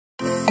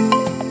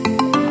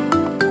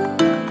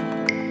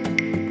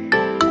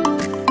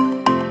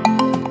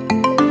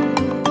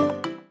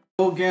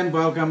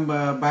again, welcome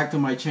back to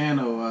my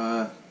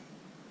channel.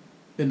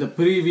 In the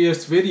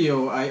previous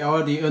video I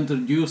already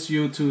introduced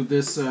you to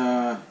this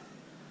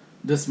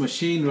this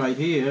machine right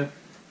here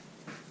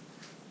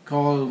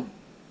called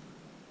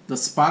the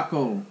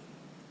Sparkel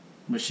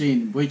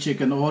machine, which you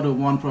can order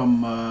one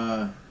from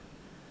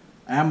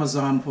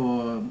Amazon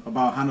for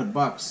about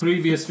 $100.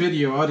 Previous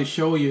video I already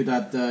showed you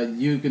that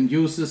you can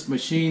use this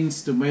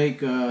machines to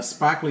make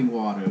sparkling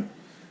water.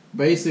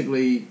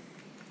 Basically,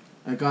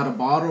 I got a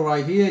bottle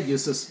right here. You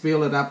just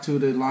fill it up to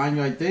the line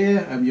right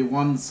there, and you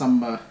want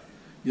some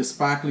your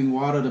sparkling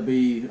water to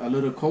be a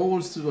little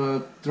cold,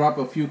 so drop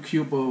a few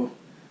cubes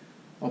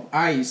of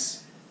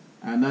ice,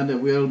 and then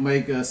it will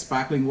make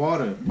sparkling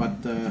water. But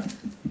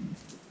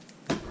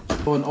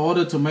in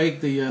order to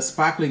make the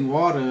sparkling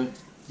water,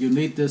 you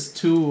need this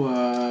two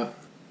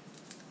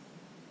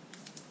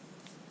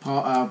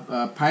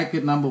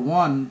packet number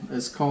 1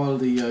 is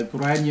called the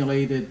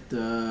granulated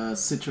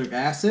citric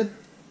acid.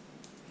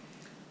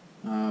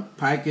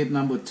 Packet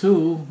number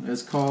 2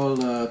 is called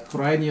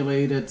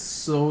granulated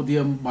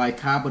sodium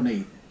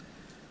bicarbonate.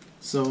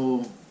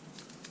 So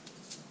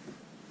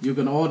you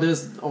can order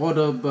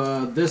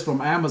this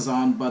from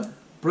Amazon, but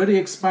pretty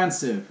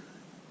expensive.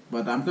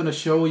 But I'm going to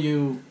show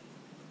you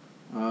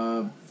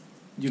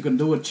you can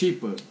do it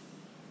cheaper,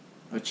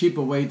 a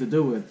cheaper way to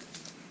do it.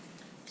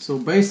 So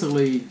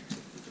basically,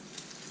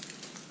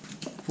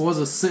 for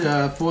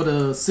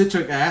the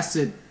citric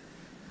acid,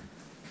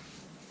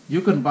 you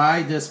can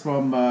buy this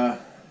from,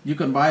 you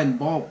can buy in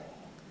bulk.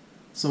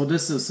 So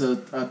this is a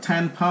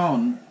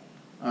 10-pound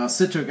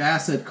citric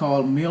acid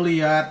called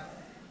Myliad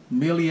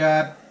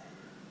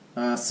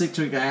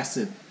citric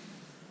acid.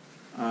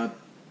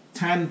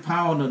 10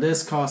 pounds of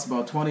this costs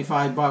about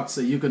 $25, so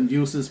you can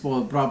use this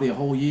for probably a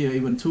whole year,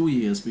 even 2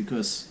 years,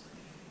 because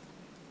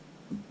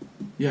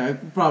yeah,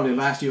 it will probably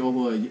last you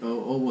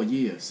over a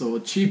year. So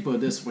it's cheaper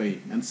this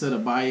way, instead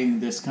of buying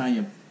this kind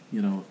of,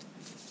 you know,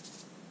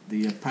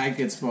 the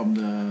packets from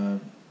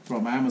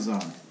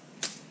Amazon.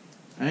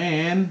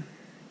 And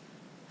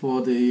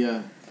for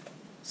the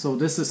so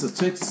this is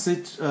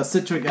a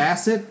citric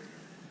acid,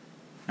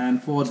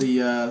 and for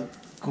the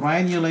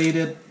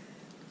granulated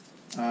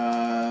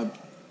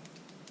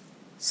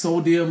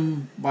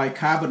sodium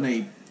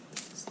bicarbonate,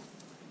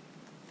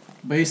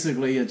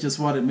 basically it's just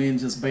what it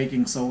means, just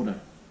baking soda.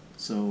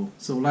 So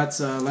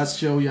let's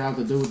show you how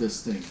to do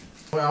this thing.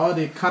 I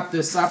already cut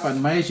this up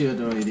and measured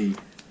already.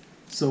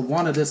 So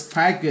one of this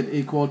packet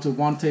equal to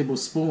 1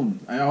 tablespoon.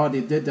 I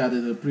already did that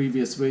in the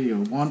previous video.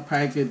 One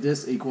packet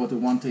this equal to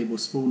 1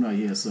 tablespoon right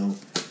here.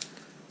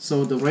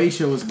 So the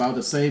ratio is about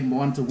the same,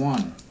 1 to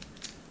 1.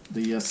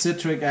 The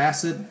citric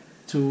acid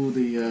to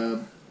the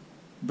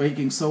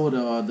baking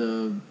soda, or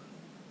the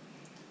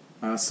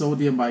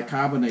sodium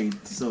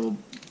bicarbonate. So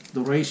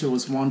the ratio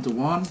is 1 to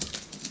 1.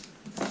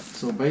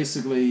 So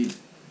basically,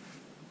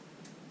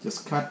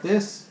 just cut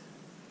this.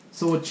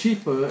 So it's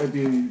cheaper if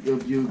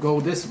you go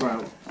this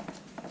route,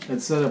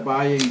 instead of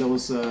buying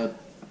those the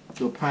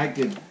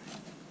packet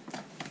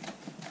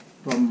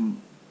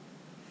from.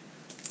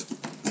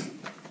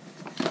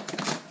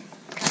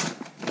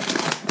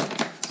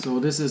 So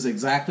this is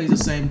exactly the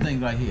same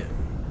thing right here.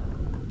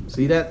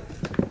 See that?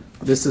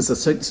 This is a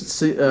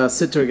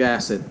citric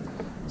acid.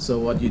 So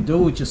what you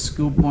do is just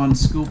scoop 1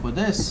 scoop of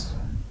this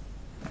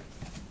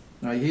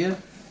right here.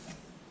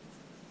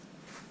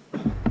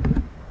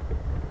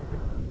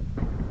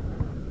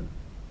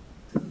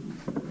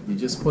 You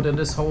just put in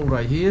this hole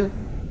right here.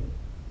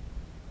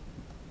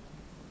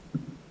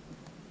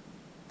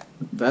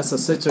 That's a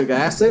citric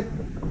acid.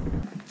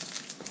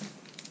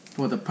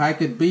 For the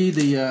packet B,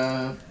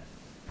 the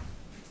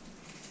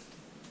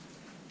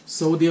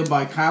sodium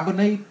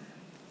bicarbonate,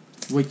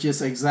 which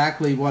is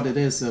exactly what it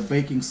is,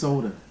 baking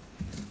soda.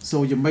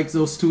 So you make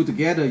those two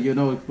together, you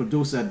know, it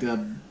produces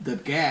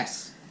that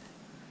gas.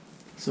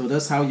 So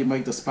that's how you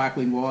make the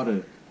sparkling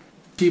water.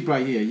 Cheap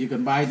right here. You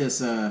can buy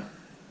this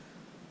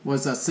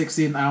what's that,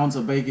 16 ounce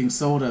of baking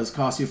soda. It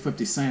costs you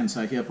 50 cents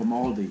right here from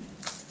Aldi.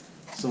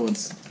 So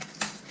it's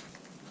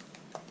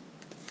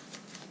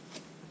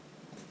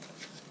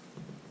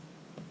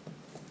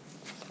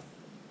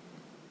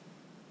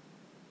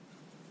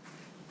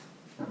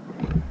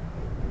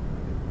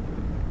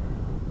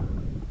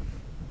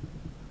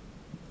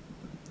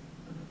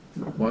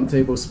one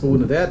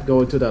tablespoon of that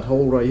go into that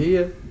hole right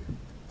here.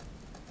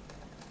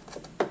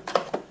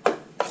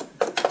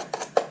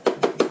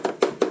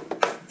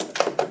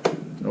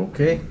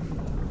 Okay.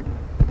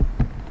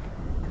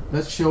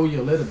 Let's show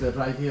you a little bit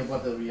right here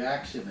what the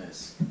reaction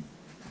is.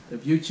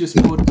 If you just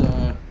put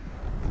a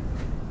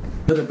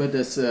little bit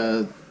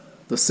of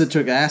the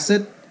citric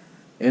acid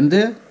in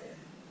there,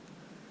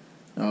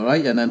 all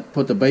right, and then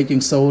put the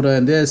baking soda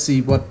in there,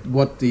 see what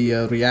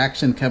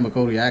the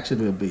chemical reaction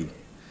will be.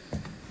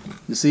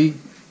 You see?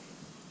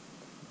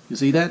 You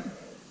see that?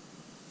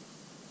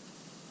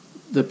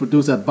 They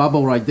produce that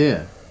bubble right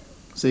there.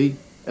 See?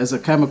 It's a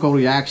chemical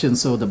reaction,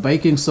 so the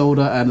baking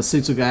soda and the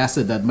citric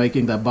acid that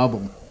making that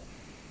bubble.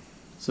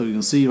 So you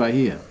can see right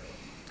here.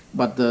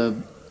 But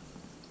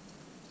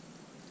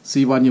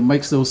See, when you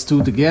mix those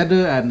two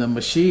together, and the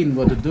machine,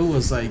 what to do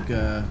is like,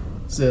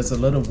 there's a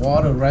little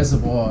water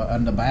reservoir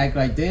on the back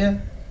right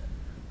there.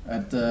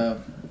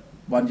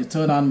 When you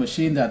turn on the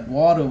machine, that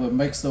water will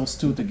mix those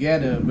two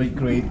together, will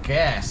create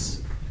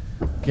gas.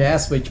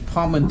 Gas which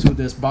pump into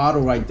this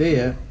bottle right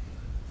there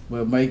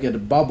will make it a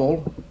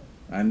bubble,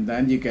 and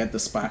then you get the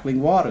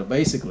sparkling water.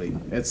 Basically,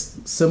 it's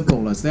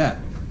simple as that.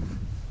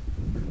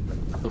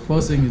 The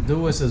first thing you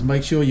do is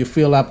make sure you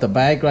fill up the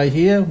bag right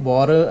here,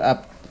 water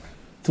up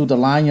to the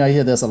line right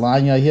here. There's a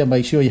line right here.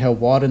 Make sure you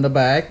have water in the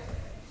bag,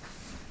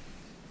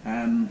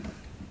 and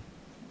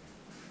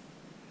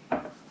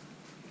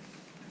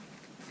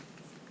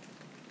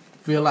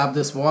fill up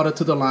this water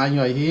to the line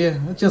right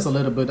here, just a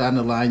little bit on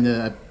the line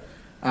there.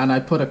 And I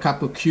put a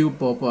couple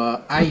cube of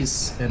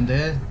ice in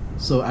there.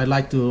 So I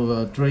like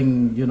to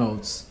drink, you know,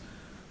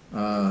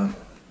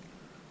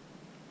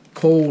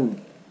 cold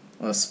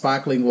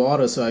sparkling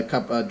water. So I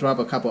drop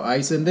a couple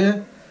ice in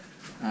there,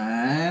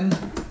 and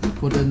you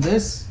put in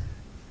this,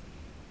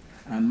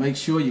 and make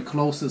sure you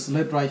close this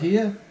lid right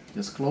here.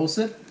 Just close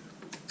it,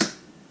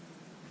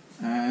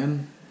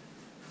 and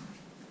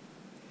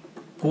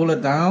pull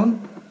it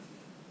down.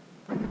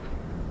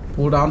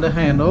 Pull down the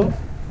handle,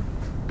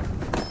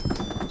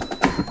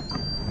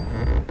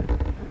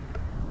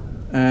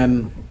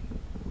 and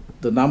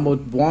the number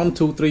 1,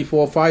 2, 3,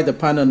 4, 5,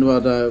 depending on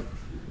what the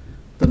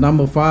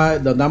number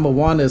 5. The number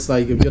 1 is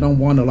like if you don't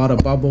want a lot of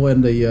bubble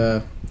in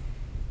the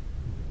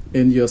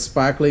in your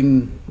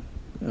sparkling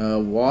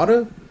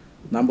water.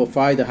 Number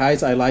 5, the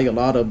highest. I like a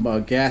lot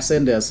of gas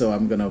in there, so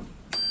I'm gonna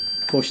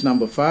push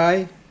number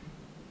 5,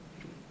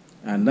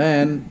 and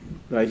then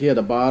right here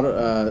the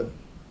bottom.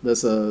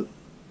 There's a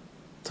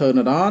turn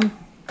it on.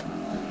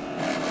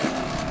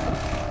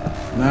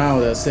 Now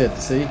that's it.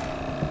 See,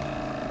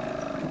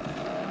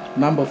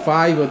 number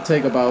 5 will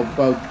take about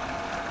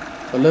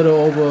a little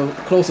over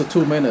close to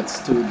 2 minutes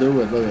to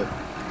do it. Look at it.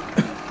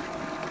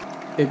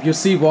 If you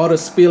see water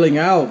spilling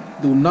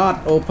out, do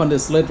not open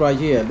this lid right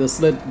here. This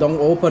lid, don't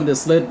open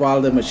this lid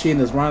while the machine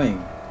is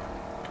running.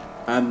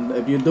 And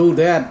if you do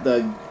that,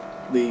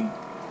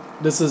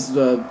 this is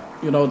the,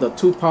 you know, the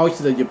 2 pouches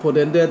that you put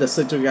in there, the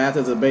citric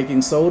acid and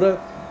baking soda.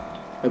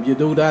 If you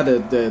do that,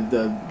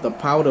 the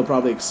powder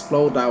probably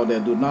explode out there.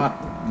 Do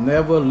not,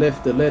 never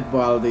lift the lid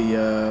while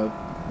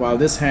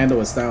this handle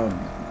is down.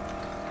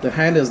 The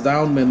hand is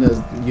down means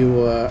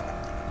you,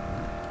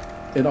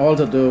 in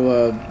order to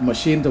the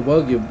machine to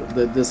work,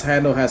 this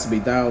handle has to be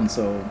down.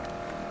 So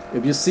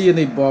if you see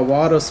any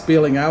water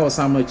spilling out or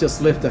something,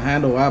 just lift the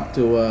handle up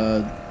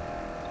to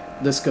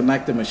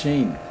disconnect the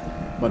machine.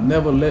 But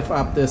never lift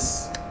up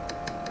this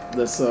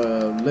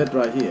lid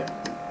right here.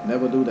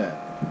 Never do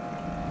that.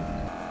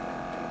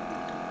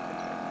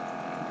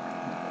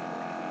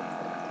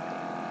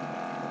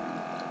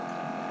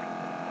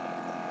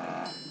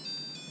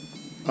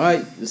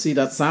 Alright, you see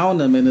that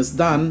sound? I mean, it's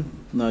done.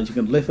 Now you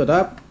can lift it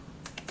up.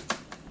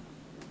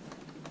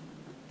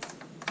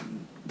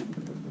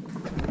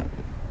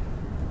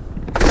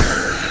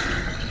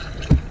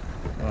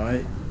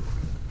 Alright.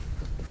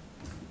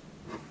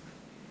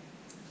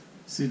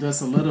 See,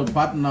 there's a little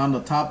button on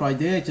the top right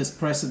there. Just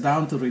press it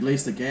down to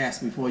release the gas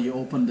before you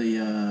open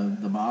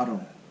the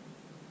bottle.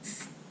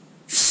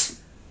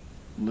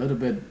 A little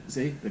bit,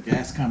 see, the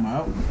gas come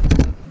out.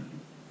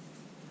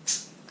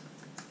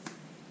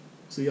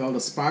 See all the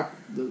spark,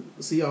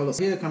 see all the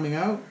here coming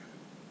out,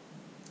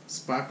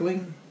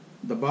 sparkling,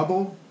 the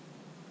bubble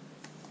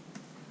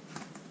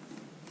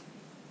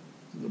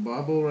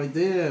right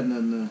there, and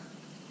then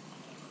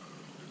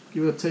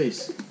give it a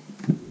taste.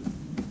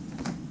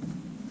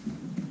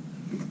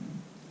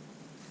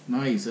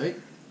 Nice, eh?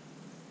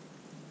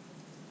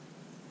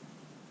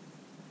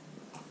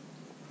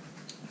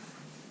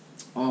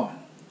 Oh,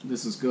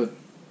 this is good.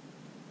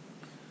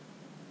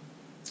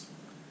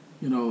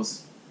 You know,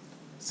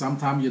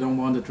 sometimes you don't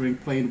want to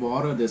drink plain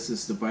water. This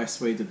is the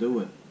best way to do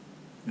it.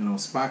 You know,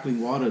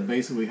 sparkling water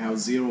basically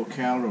has 0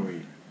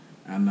 calorie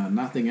and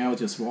nothing else,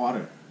 just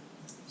water.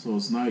 So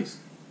it's nice.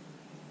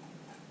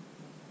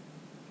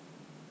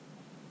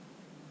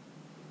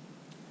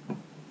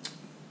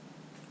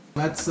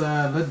 Let's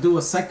do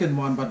a second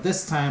one, but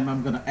this time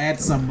I'm gonna add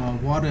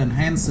some water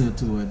enhancer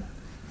to it.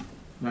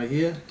 Right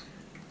here.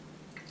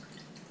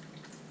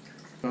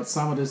 Got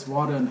some of this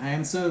water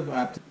enhancer.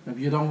 If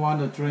you don't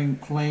want to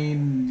drink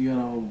plain, you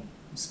know,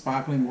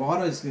 sparkling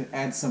water, you can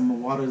add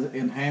some water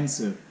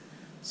enhancer.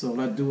 So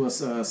let's do a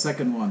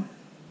second one.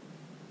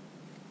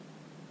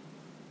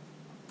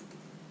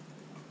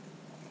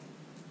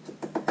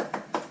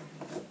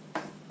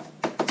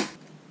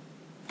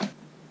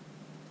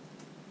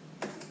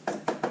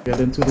 Get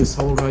into this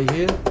hole right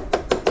here.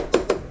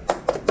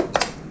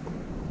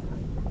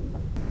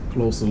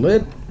 Close the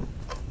lid.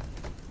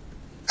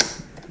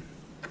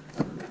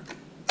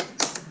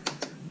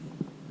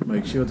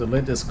 Make sure the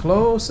lid is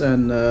closed,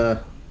 and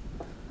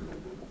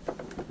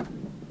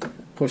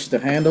push the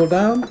handle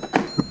down.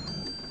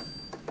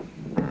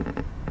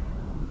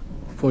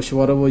 Push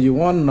whatever you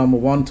want, number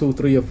 1, 2,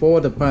 3, or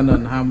 4, depending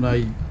on how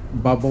many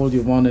bubbles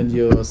you want in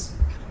your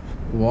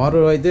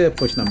water right there,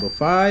 push number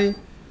 5,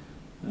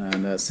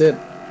 and that's it.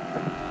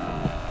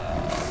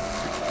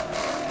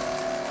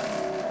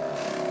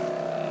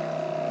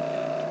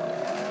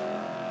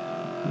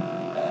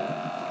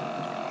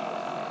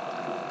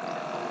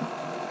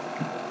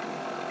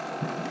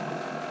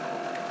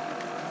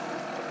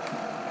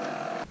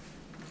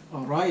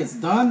 Alright, it's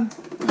done.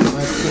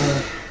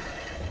 Let's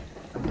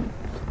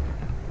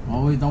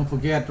always don't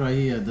forget right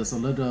here, there's a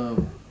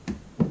little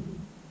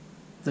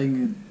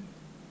thing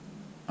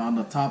on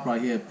the top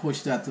right here.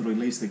 Push that to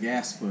release the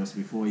gas first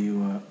before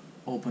you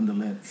open the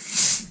lid.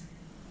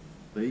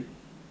 See?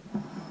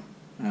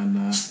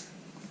 And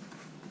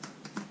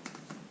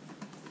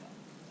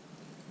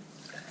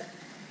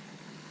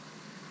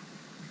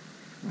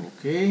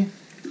okay.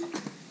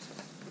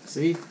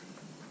 See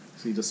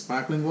the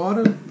sparkling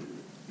water?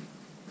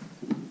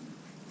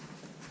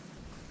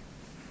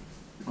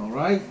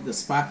 Alright, the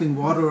sparkling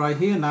water right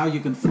here. Now you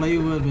can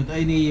flavor it with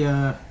any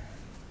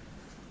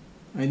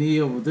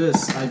of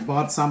this. I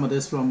bought some of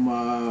this from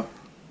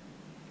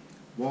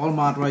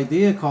Walmart right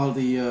there, called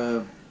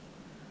the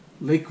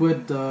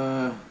liquid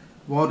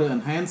water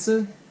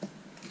enhancer.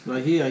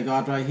 Right here, I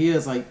got right here,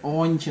 it's like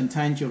orange and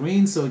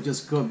tangerine, so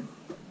just go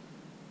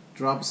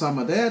drop some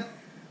of that.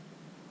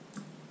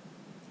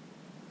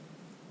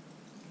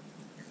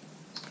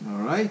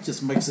 Alright,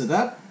 just mix it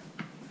up.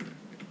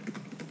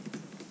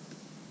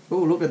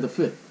 Oh, look at the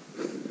fit.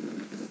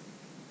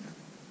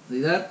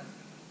 See that?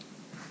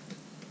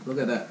 Look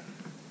at that.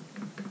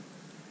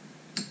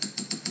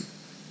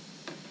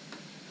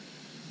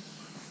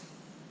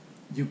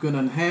 You can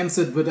enhance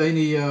it with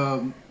any,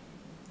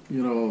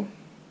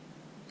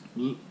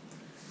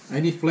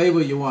 any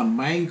flavor you want.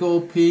 Mango,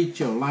 peach,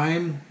 or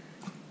lime.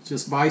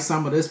 Just buy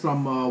some of this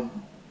from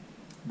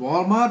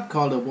Walmart,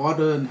 called the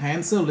water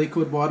enhancer,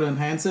 liquid water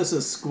enhancer. So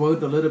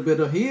squirt a little bit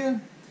of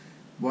here.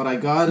 What I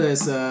got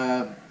is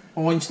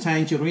orange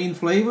tangerine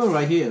flavor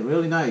right here,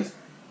 really nice.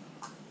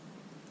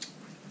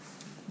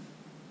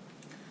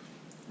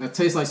 It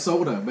tastes like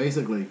soda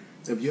basically.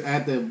 If you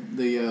add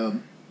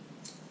the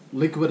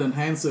liquid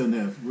enhancer in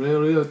there,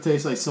 really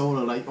tastes like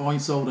soda, like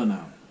orange soda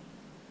now.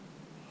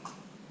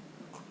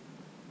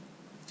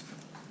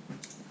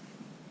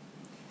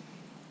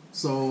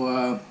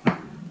 So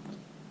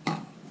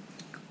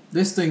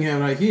this thing here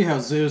right here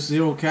has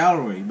zero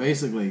calorie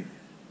basically.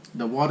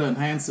 The water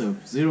enhancer,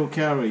 0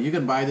 calorie. You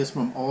can buy this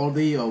from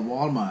Aldi or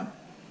Walmart.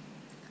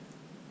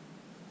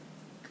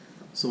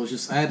 So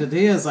just add it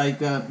here. It's like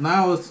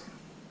now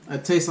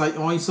it tastes like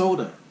orange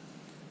soda.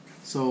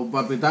 So,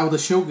 but without the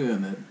sugar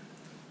in it.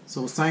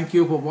 So thank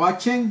you for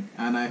watching,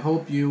 and I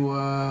hope you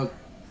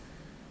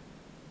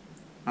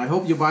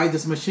buy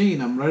this machine.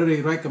 I'm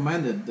really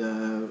recommend it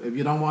if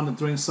you don't want to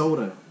drink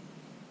soda,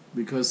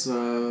 because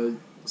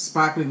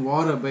sparkling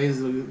water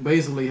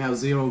basically has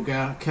 0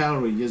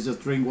 calorie. You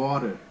just drink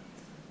water.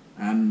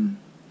 And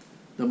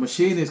the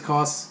machine is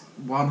cost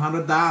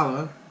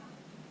 $100,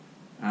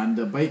 and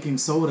the baking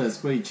soda is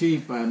pretty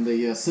cheap, and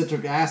the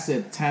citric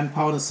acid, 10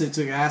 pounds of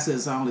citric acid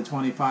is only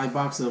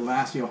 $25. It'll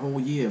last you a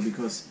whole year,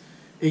 because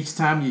each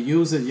time you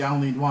use it, you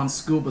only need 1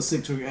 scoop of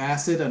citric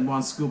acid and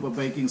 1 scoop of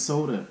baking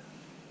soda,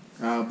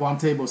 1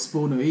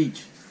 tablespoon of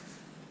each.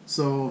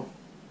 So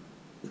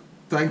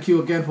thank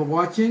you again for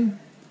watching,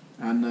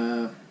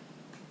 and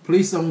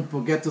please don't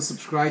forget to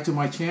subscribe to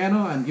my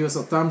channel and give us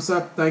a thumbs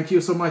up. Thank you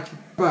so much.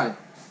 Bye.